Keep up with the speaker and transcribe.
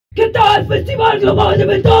¿Qué tal, Festival Global de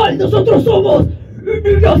Metal? Nosotros somos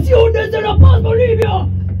Indignacion desde La Paz, Bolivia.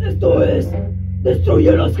 Esto es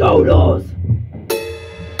Destruye las Jaulas.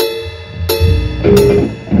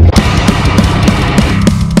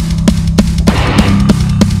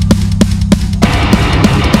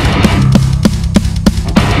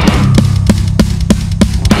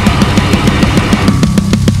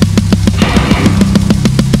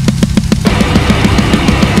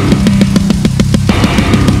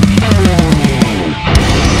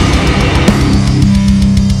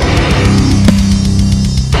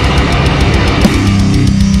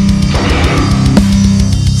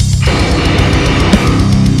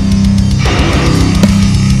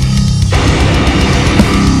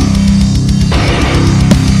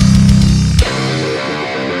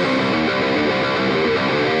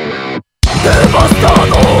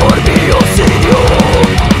 Devastador biocidio,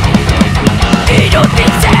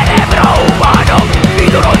 inútil cerebro humano,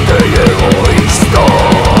 ignorante y egoísta.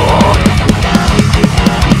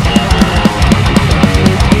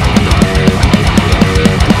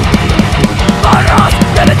 Barras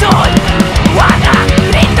de beton, guarda,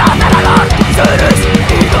 gritos de dolor. Seres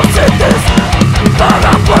inocentes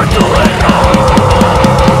pagan por tu error.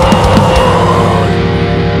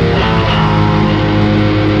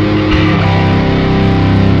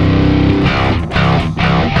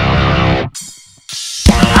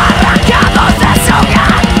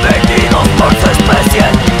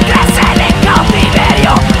 Crecen en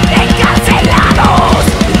cautiverio, encarcelados,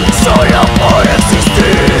 solo por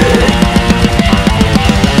existir.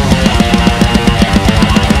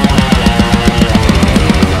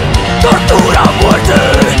 Tortura, muerte,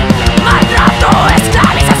 maltrato,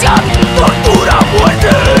 esclavización. Tortura,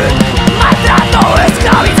 muerte, maltrato,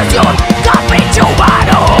 esclavización. Capricho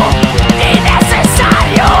humano,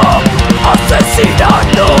 innecesario,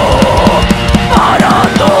 asesinando para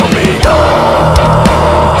dominar.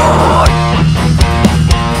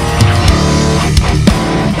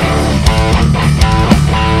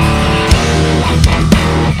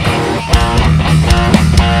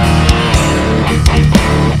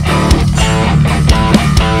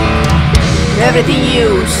 Everything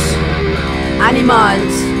use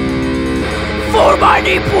animals for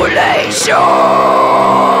manipulation.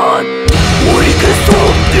 We can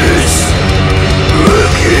stop this,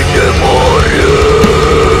 making them warriors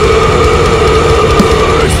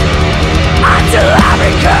until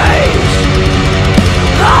every cage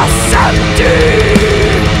is empty.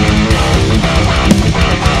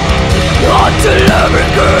 Until every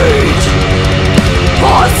cage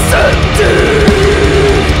is empty.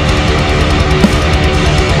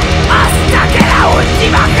 Hasta que la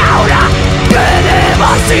última jaula quede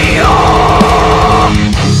vacío.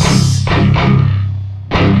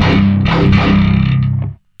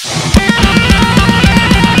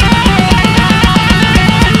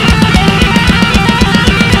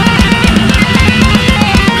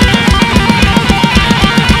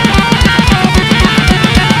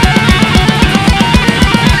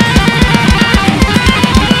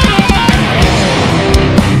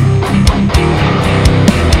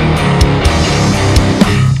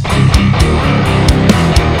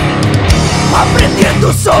 Aprendiendo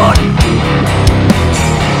son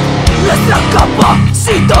nuestra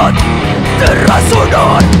capacidad de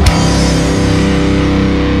razonar.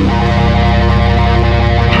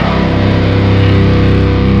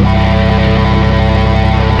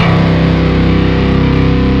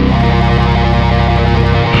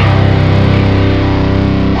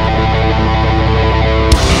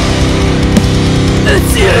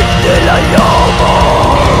 Enciende la llama.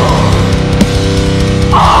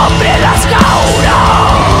 ¡Abre las jaulas!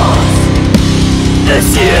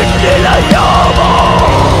 ¡Enciende la llama!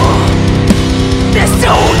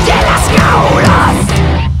 ¡Destruye las jaulas!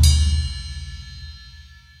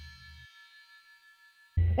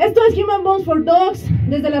 Esto es Human Bones for Dogs.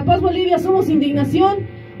 Desde La Paz, Bolivia, somos Indignación.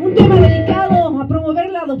 Un tema dedicado a promover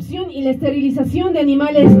la adopción y la esterilización de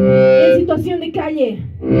animales en situación de calle.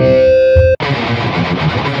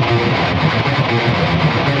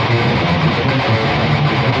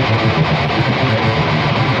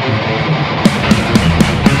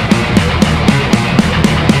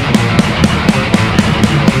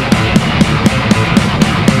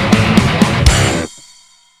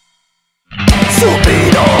 Su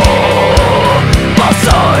vida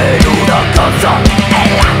pasa en una casa, en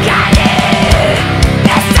la calle,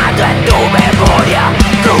 estando en tu memoria,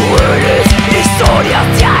 crueles historias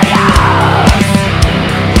diarias,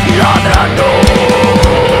 ladrando,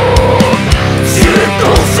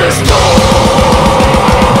 cientos están.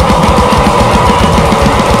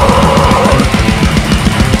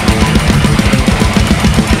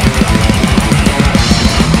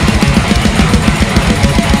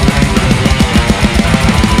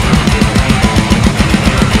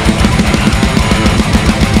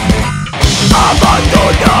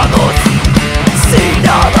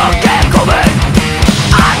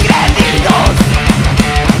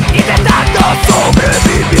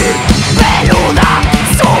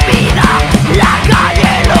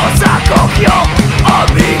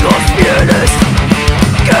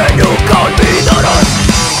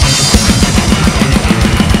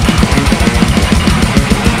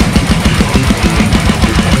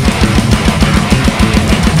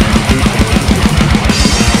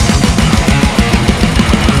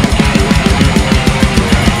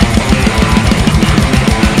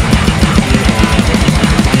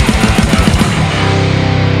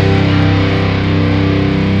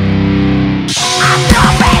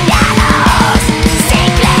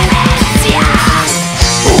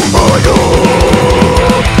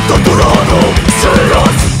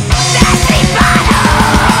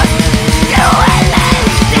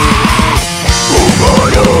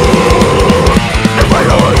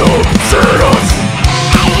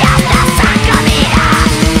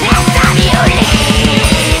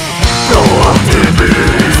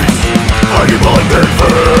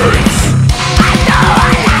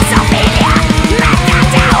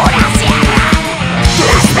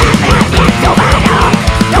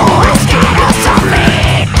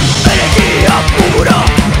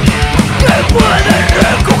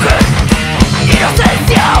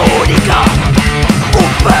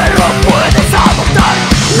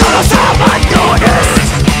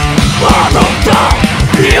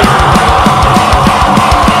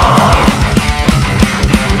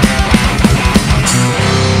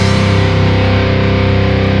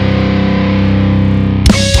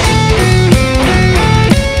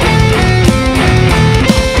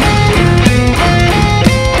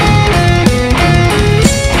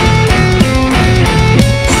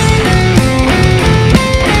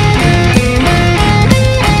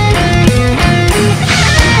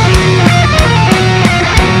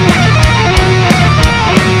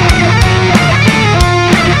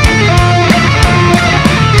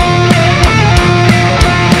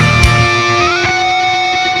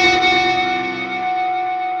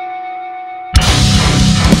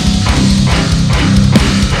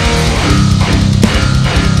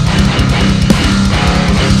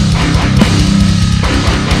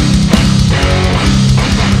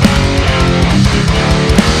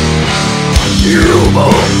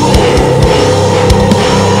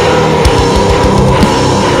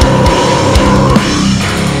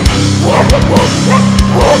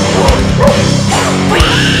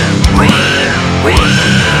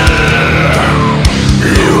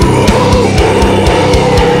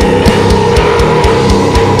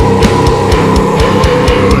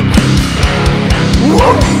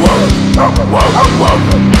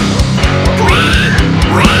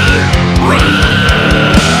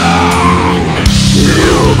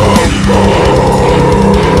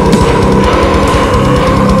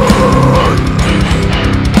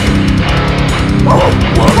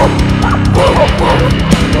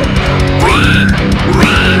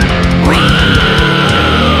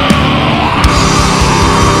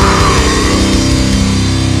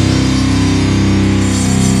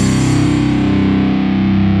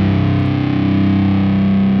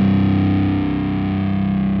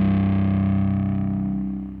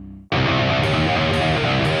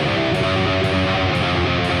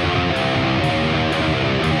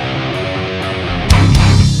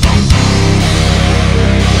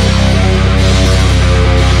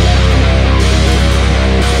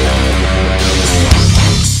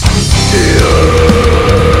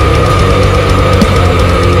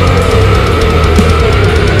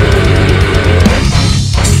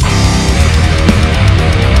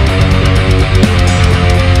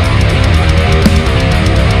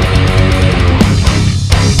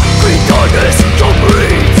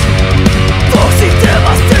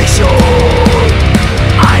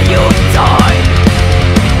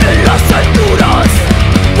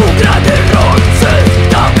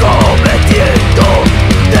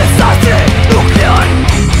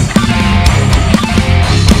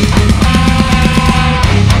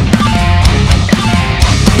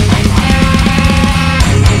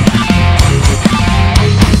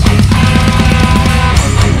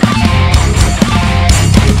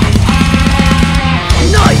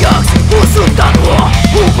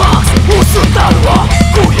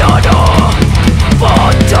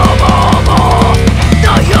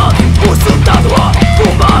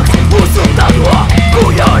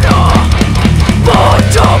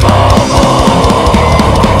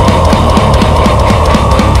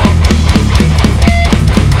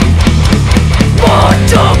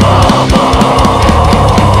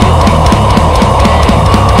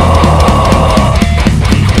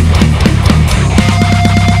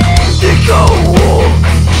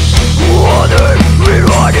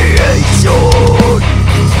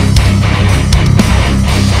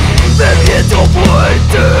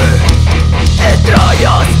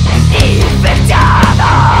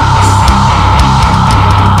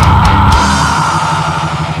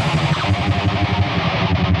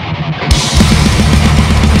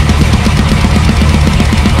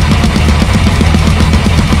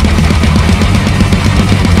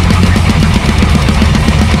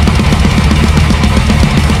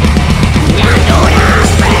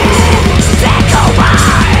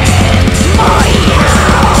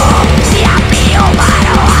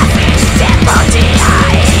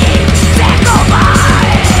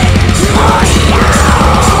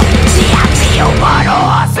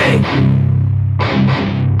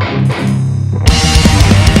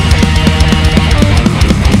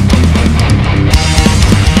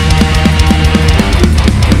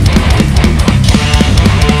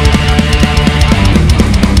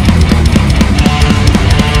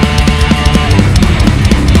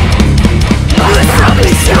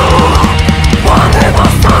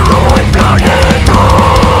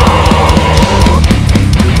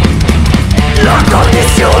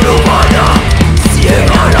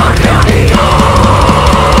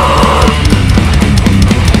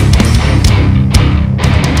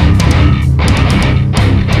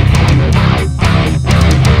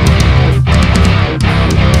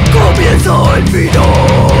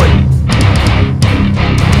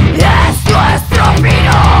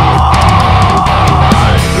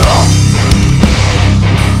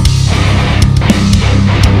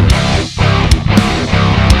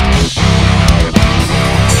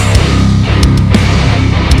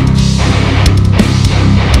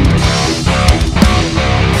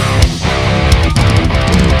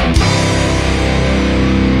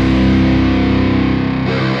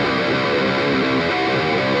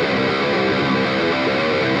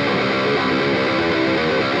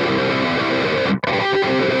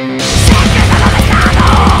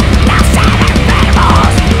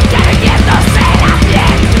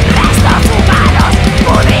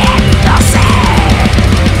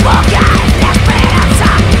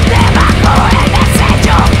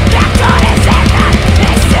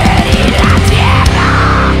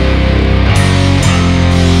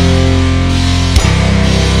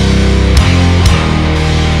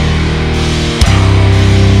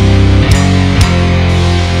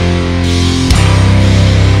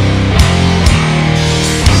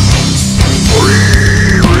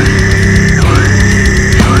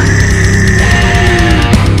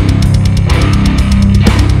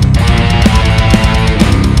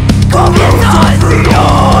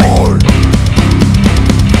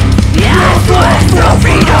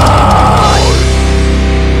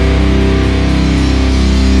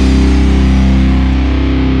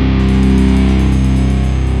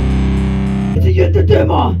 siguiente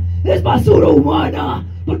tema es basura humana,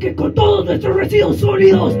 porque con todos nuestros residuos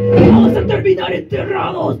sólidos vamos a terminar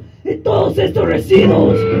enterrados en todos estos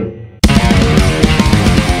residuos.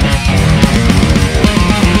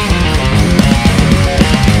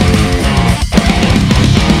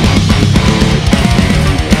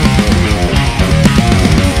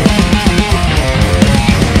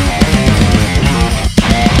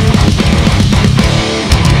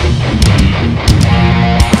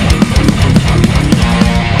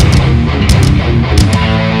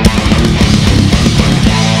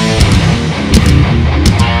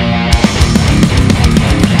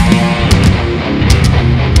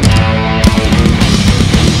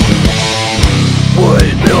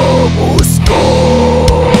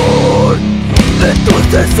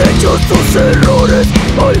 Desechos tus errores,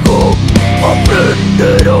 algo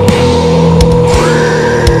aprenderás.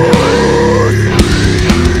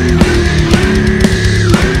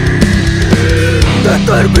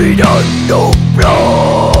 Determinando un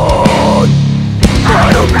plan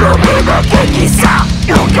para un problema que quizá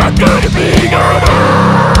nunca terminará.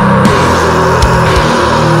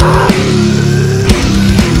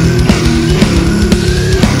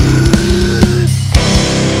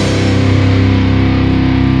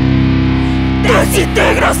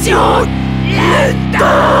 Desintegración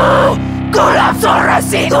lenta, colapso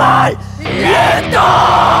residual lento.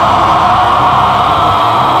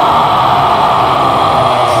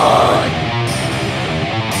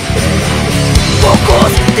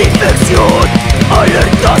 Focos de infección,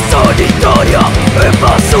 alerta sanitaria, en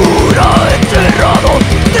basura enterrado,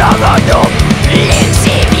 tragando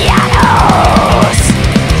lixivianos.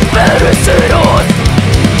 Perecerás,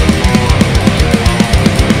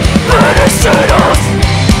 perecerás.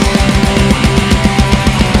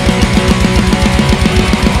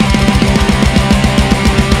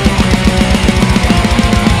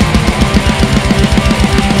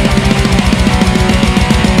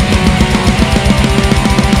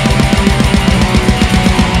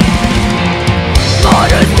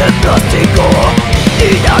 Mares de plástico,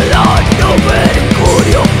 inhalando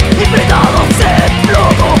mercurio, impregnados en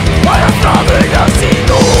plomo, arrastrado en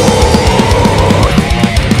ácido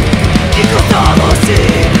y cruzados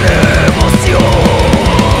sin remoción.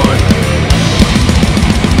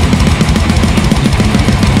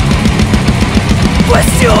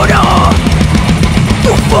 Cuestiona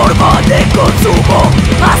tu forma de consumo,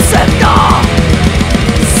 acepta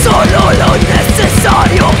solo lo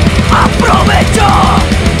necesario, aprovecha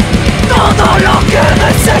todo lo que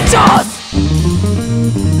desechas.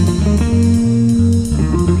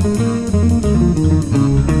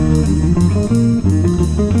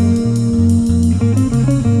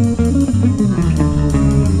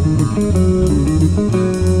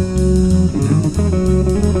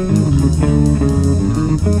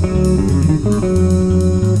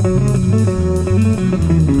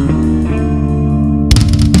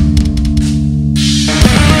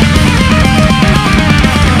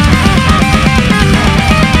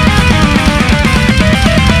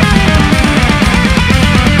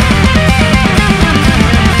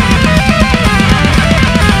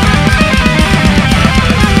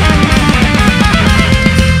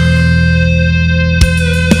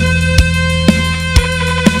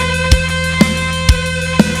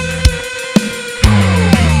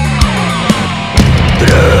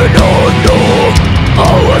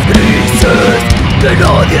 Aguas grises que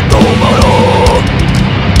nadie tomará,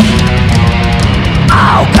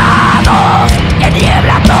 ahogados en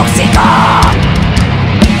niebla tóxica,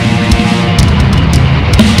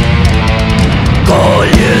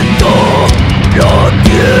 calienta la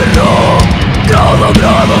tierra, cada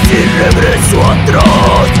grado sin regreso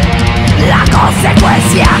atrás. La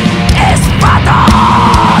consecuencia es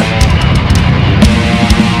fatal,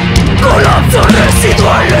 colapso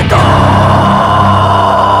residual letal.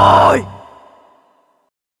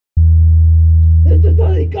 Esto está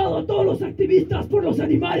dedicado a todos los activistas por los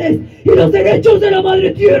animales y los derechos de la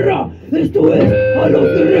madre tierra. Esto es a los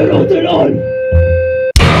guerreros del Al.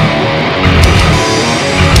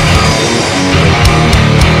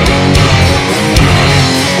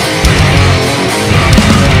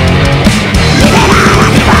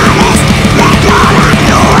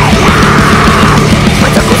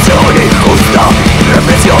 Persecución injusta,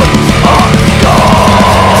 represión acá.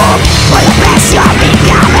 Por el precio a mi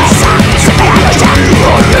cabeza, superando ya.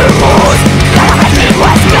 Ganemos, cada objetivo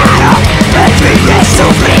es claro. El fin de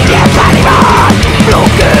sufrimiento animal.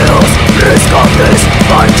 Bloqueos, rescatados.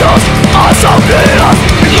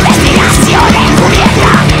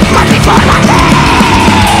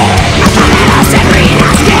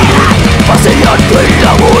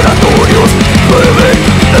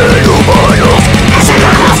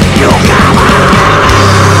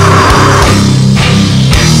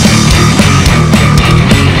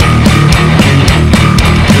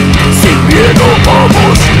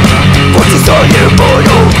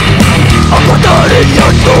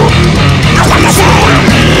 YouTube hasta que sean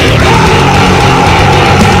libres.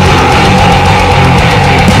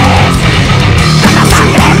 Tanta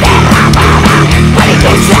sangre derramada por la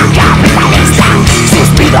industria capitalista, sus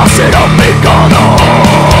vidas serán pecados,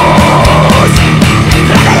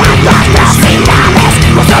 revelando atrocidades,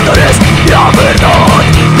 mostrándoles la verdad,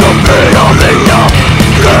 romperamente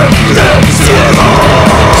que te ciega.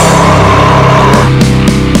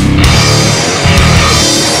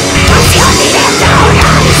 Acción directa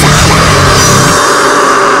organizada.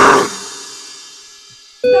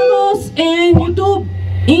 Estamos en YouTube,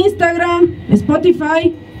 Instagram,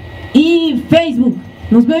 Spotify y Facebook.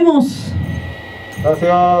 Nos vemos.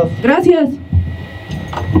 Gracias. Gracias.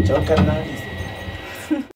 Chao, carnal.